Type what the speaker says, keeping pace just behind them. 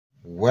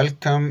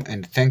Welcome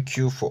and thank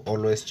you for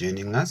always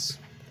joining us.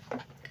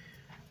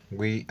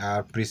 We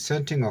are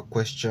presenting a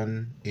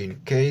question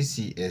in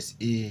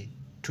K.c.s.e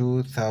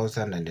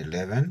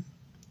 2011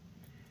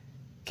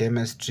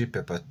 Chemistry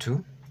Paper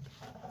 2.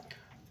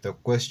 The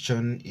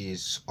question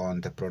is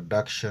on the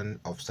production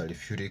of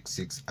sulfuric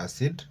 6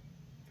 acid.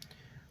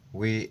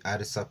 We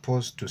are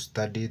supposed to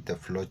study the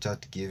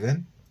flowchart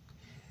given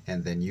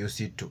and then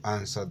use it to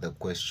answer the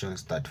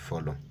questions that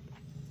follow.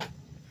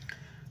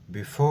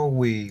 Before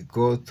we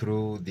go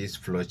through this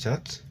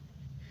flowchart,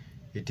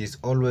 it is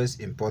always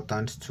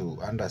important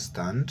to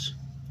understand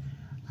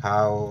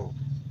how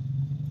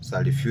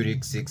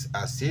sulfuric 6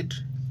 acid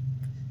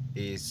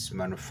is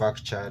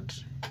manufactured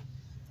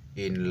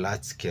in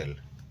large scale.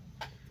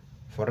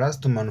 For us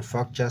to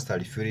manufacture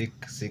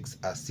sulfuric 6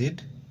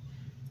 acid,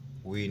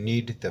 we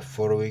need the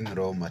following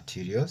raw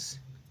materials,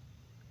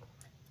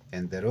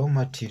 and the raw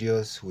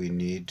materials we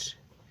need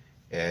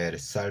are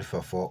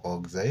sulfur 4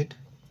 oxide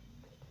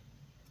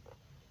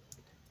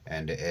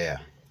and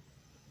air.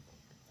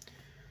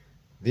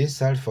 This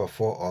sulfur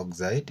 4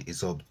 oxide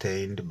is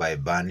obtained by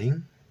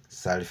burning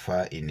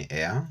sulfur in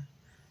air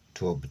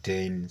to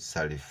obtain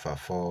sulfur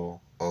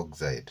 4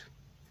 oxide.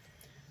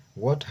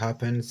 What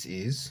happens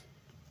is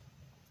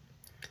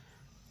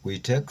we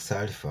take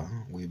sulfur,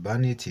 we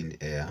burn it in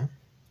air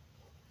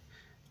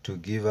to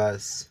give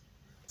us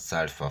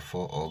sulfur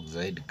 4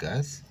 oxide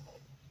gas.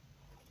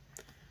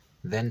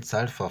 Then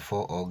sulfur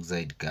 4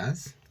 oxide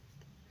gas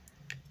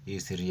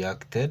is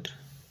reacted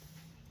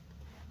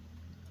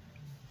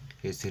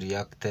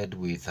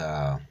with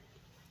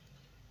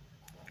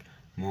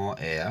more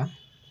air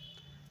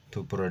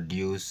to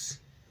produce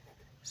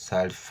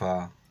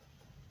sulfur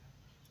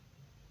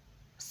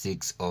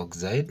 6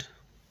 oxide.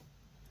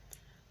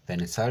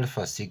 Then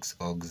sulfur 6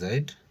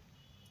 oxide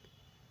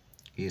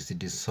is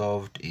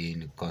dissolved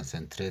in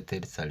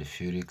concentrated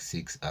sulfuric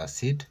 6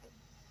 acid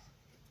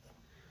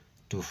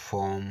to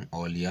form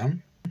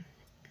oleum,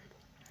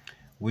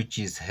 which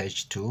is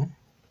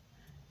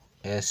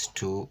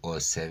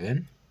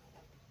H2S2O7.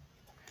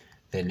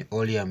 Then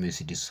oleum is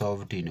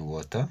dissolved in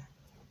water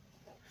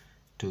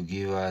to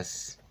give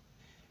us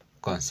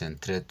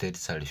concentrated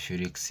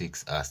sulfuric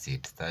 6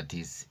 acid, that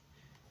is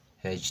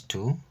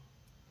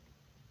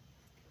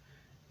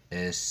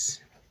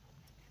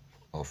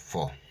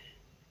H2SO4.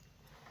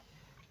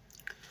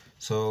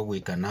 So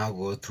we can now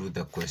go through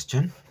the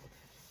question.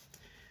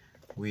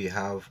 We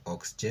have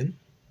oxygen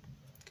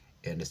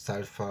and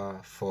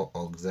sulfur 4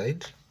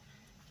 oxide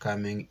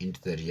coming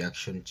into the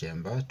reaction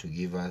chamber to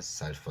give us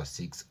sulfur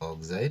 6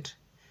 oxide,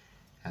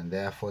 and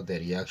therefore the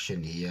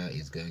reaction here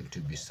is going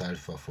to be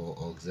sulfur 4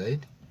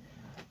 oxide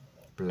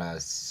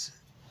plus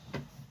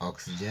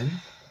oxygen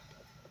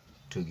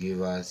to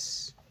give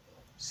us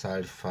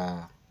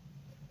sulfur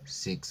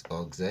 6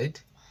 oxide,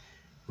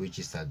 which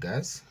is a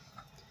gas.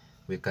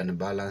 We can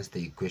balance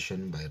the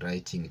equation by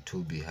writing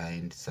 2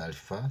 behind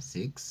sulfur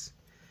 6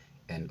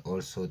 and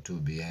also 2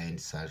 behind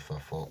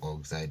sulfur 4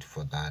 oxide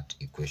for that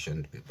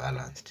equation to be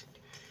balanced.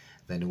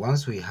 Then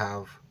once we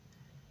have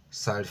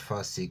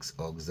sulfur 6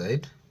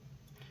 oxide,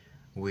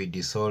 we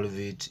dissolve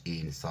it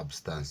in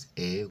substance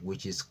A,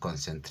 which is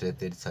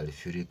concentrated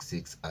sulfuric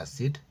 6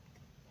 acid,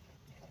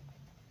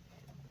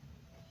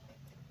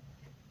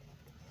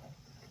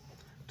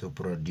 to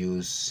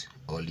produce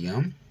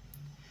oleum.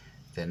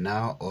 Then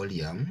now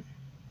oleum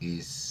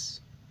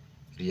is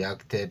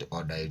reacted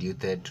or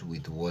diluted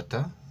with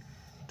water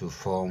to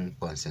form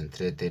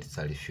concentrated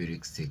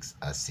sulfuric 6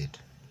 acid.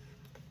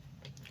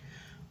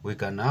 We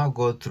can now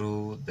go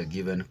through the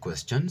given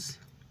questions.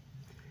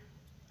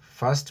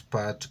 First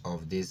part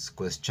of this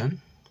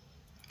question: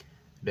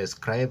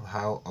 describe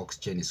how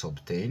oxygen is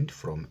obtained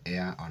from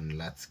air on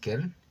large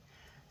scale.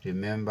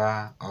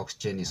 Remember,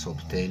 oxygen is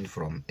obtained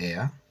from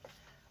air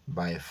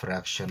by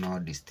fractional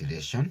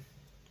distillation,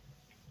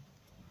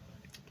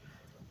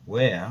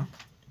 where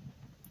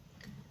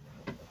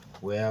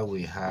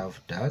we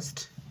have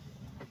dust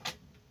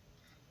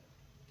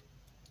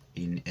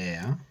in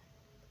air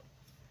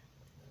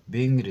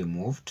being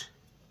removed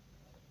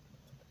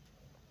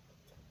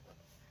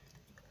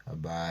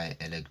by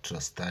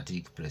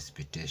electrostatic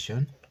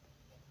precipitation.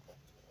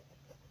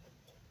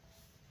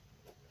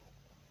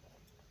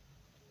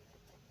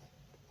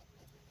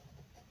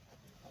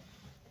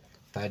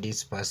 That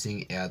is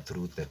passing air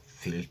through the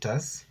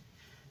filters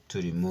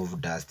to remove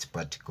dust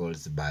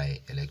particles by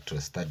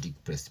electrostatic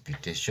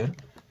precipitation.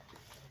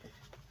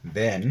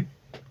 Then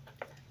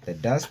the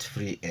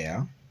dust-free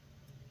air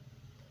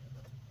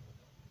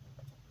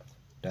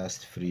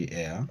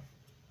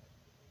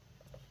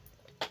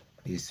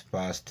is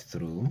passed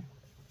through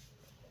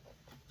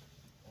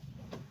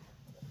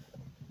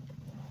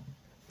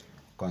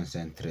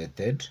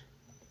concentrated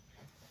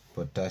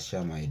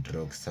potassium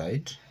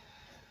hydroxide.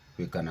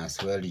 We can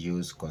as well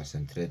use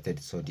concentrated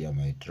sodium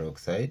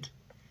hydroxide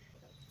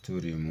to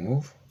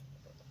remove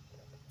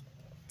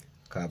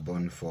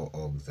carbon 4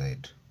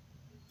 oxide.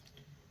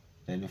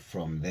 Then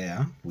from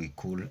there we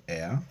cool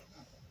air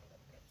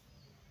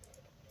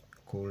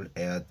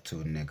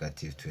to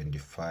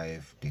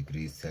 -25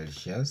 degrees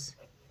Celsius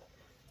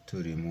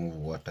to remove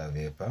water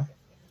vapor.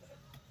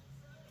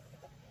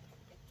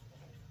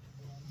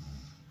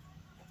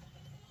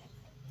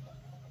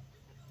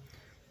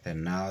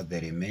 And now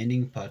the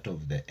remaining part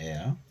of the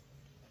air,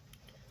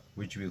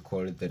 which we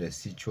call the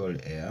residual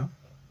air,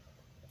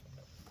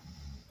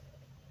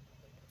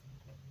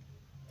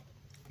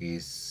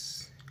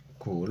 is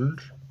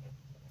cooled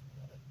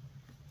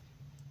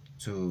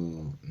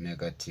to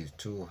negative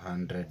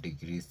 200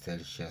 degrees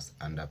Celsius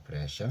under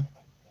pressure,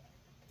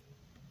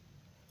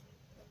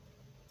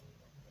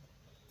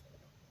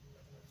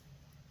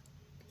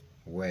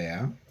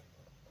 where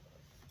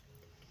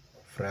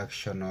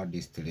fractional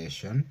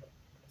distillation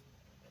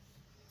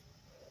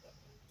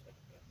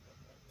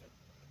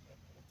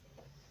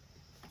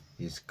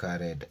is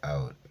carried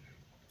out.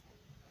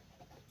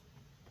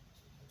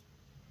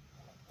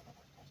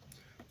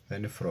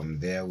 Then from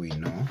there we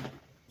know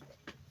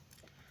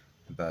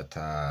that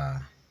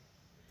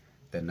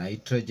the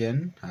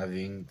nitrogen,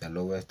 having the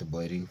lowest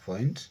boiling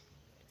point,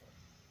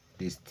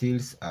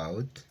 distills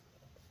out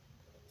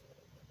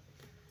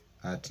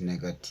at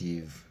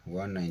negative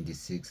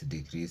 196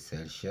 degrees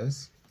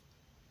Celsius,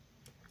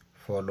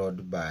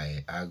 followed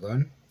by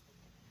argon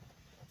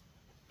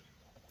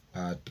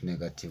at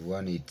negative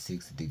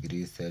 186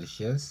 degrees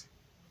Celsius,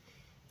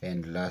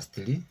 and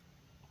lastly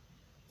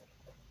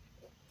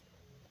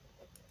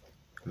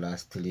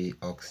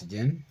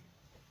oxygen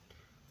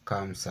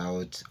comes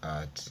out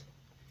at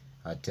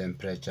a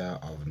temperature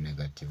of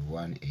negative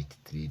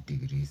 183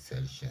 degrees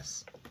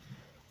Celsius.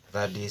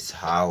 That is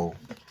how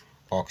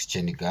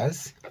oxygen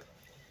gas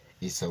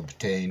is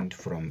obtained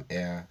from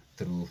air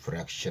through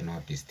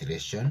fractional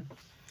distillation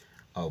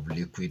of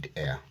liquid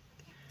air.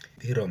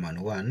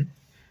 Roman 1,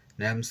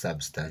 name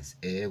substance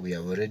A. We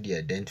have already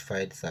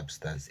identified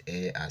substance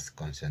A as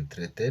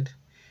concentrated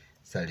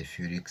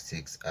sulfuric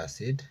 6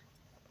 acid.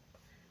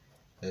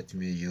 Let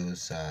me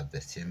use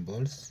the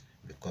symbols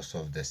because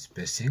of the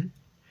spacing.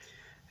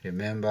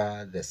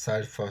 Remember, the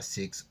sulfur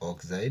 6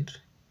 oxide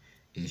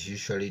is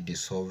usually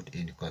dissolved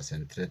in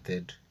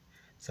concentrated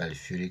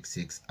sulfuric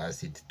 6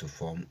 acid to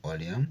form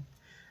oleum,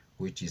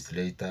 which is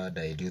later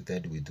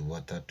diluted with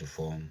water to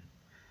form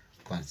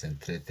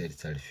concentrated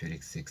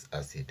sulfuric 6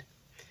 acid.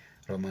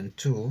 Roman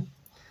 2,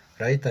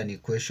 write an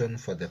equation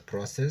for the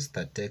process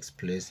that takes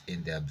place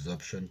in the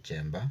absorption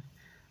chamber.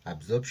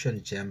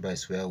 Absorption chamber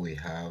is where we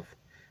have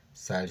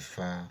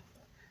sulfur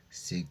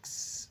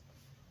 6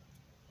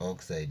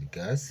 oxide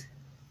gas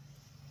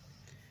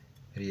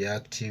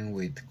reacting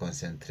with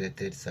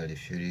concentrated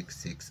sulfuric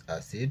 6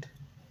 acid,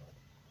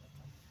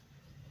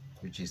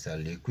 which is a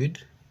liquid,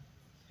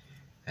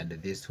 and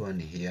this one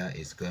here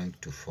is going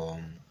to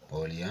form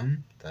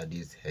oleum, that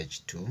is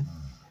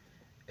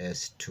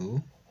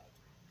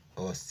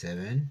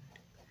H2S2O7,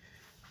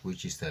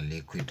 which is a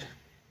liquid.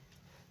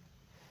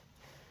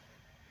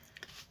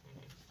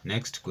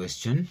 Next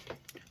question.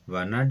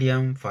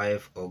 Vanadium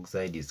 5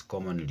 oxide is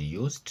commonly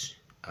used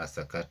as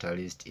a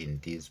catalyst in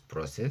this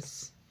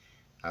process.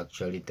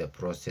 Actually, the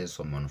process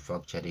for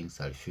manufacturing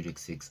sulfuric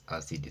 6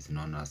 acid is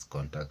known as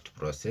contact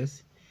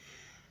process.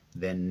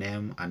 Then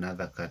name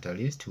another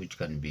catalyst which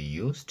can be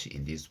used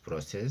in this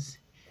process.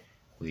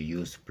 We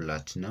use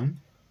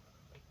platinum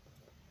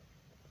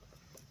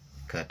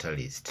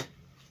catalyst.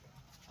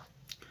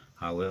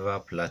 However,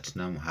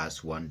 platinum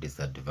has one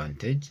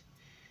disadvantage.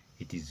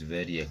 It is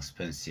very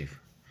expensive.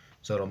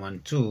 So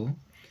Roman 2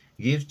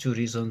 gives 2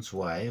 reasons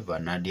why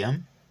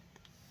vanadium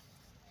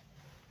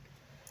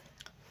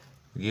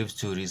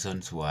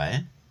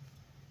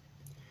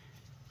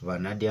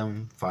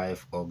vanadium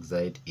 5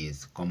 oxide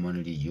is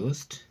commonly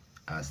used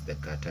as the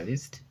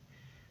catalyst.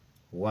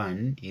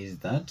 One is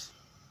that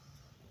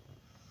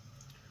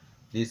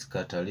this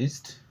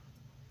catalyst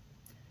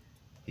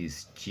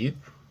is cheap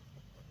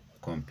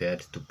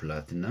compared to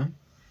platinum.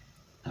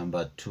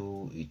 Number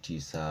 2, it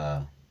is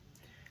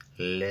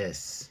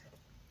less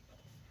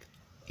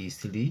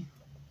easily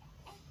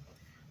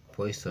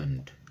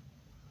poisoned.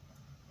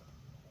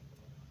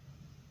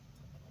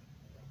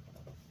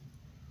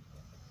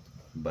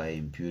 By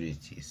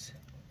impurities.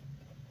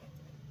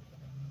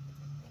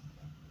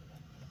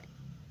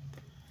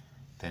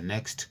 The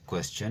next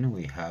question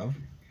we have,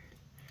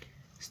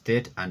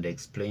 state and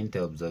explain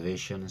the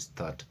observations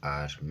that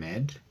are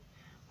made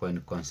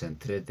when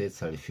concentrated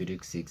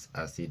sulfuric 6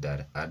 acid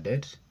are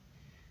added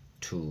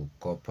to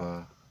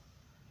copper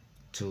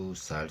 2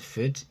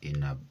 sulfate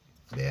in a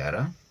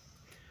bearer.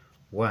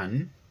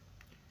 1.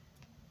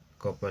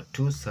 Copper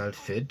 2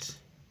 sulfate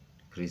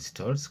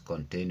crystals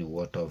contain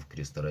water of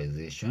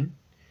crystallization.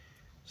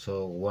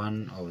 So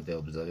one of the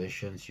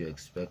observations you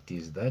expect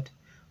is that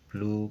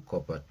blue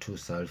copper 2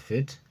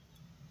 sulfate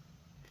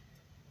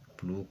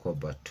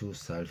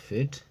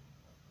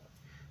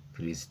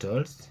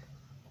crystals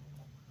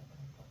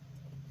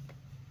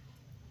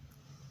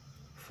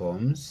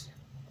forms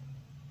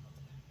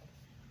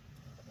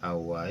a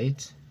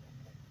white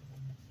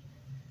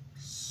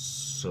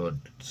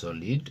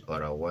solid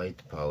or a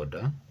white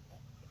powder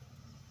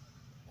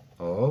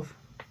of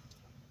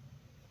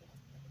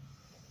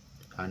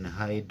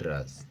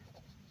anhydrous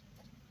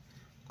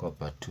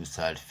copper 2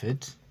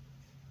 sulfate.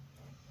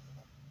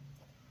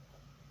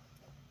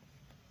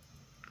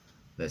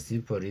 The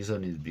simple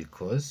reason is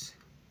because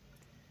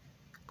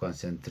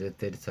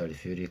concentrated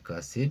sulfuric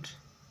acid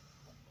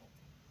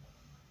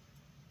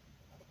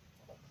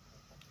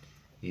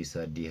is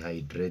a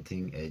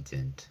dehydrating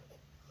agent.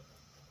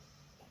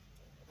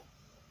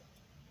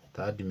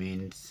 That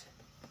means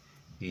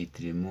it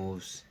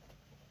removes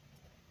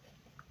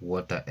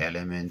water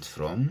elements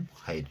from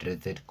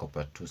hydrated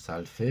copper 2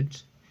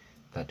 sulfate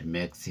that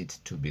makes it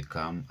to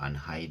become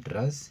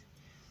anhydrous,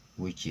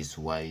 which is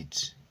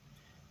white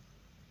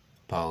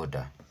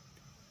powder.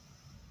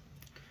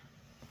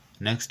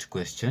 Next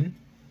question.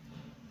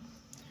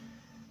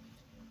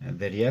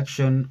 The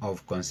reaction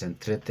of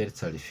concentrated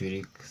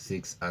sulfuric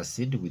 6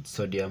 acid with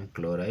sodium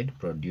chloride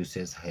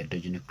produces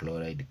hydrogen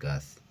chloride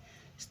gas.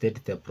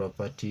 State the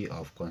property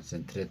of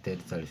concentrated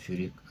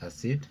sulfuric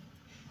acid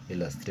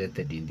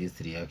illustrated in this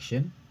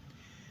reaction.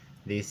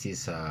 This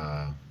is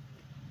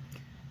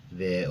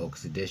the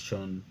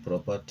oxidation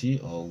property,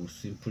 or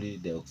simply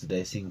the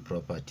oxidizing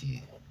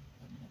property.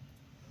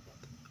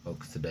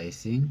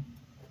 Oxidizing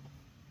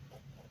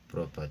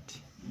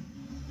property,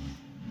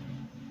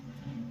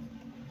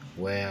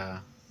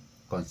 where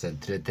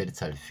concentrated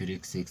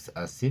sulfuric 6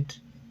 acid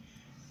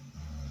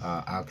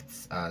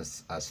acts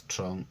as a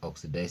strong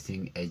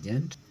oxidizing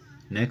agent.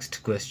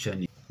 Next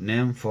question.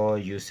 Name 4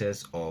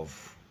 uses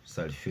of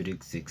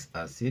sulfuric 6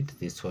 acid.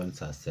 These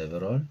ones are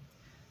several.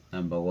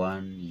 Number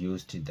 1,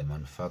 used in the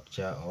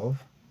manufacture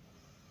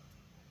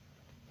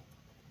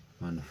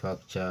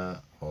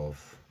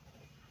of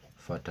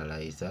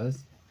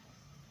fertilizers.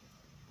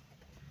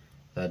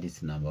 That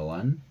is number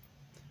 1.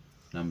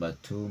 Number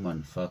 2,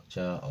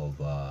 manufacture of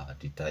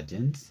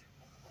detergents.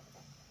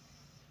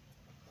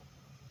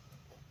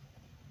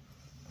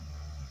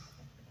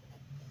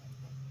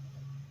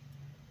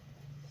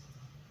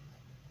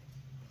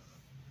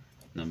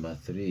 Number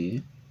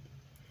 3,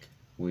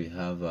 we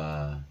have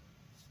a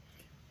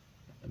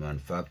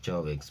manufacture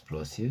of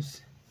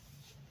explosives.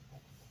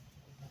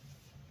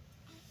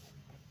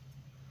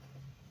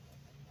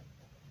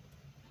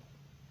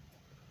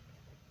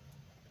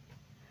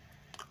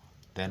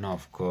 Then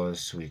of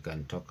course we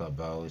can talk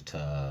about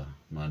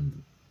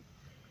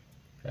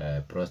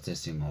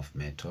processing of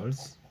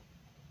metals.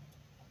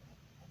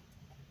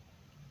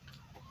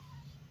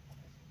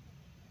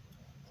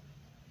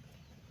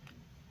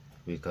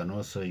 We can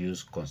also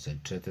use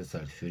concentrated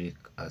sulfuric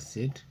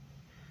acid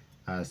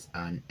as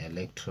an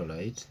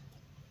electrolyte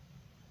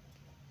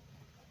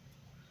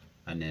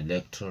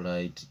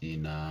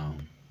in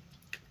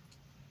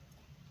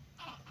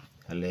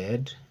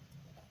lead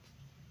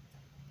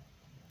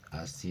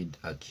acid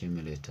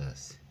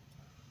accumulators.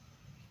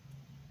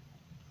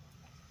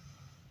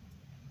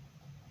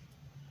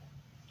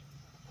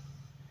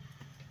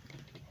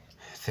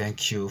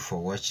 Thank you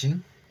for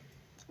watching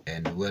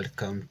and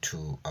welcome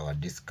to our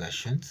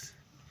discussions.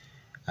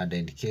 And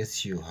in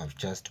case you have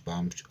just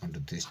bumped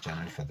onto this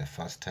channel for the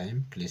first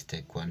time, please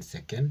take 1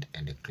 second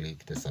and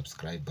click the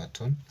subscribe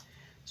button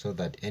so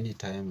that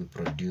anytime we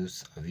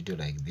produce a video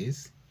like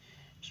this,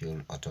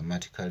 you'll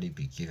automatically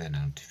be given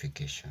a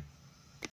notification.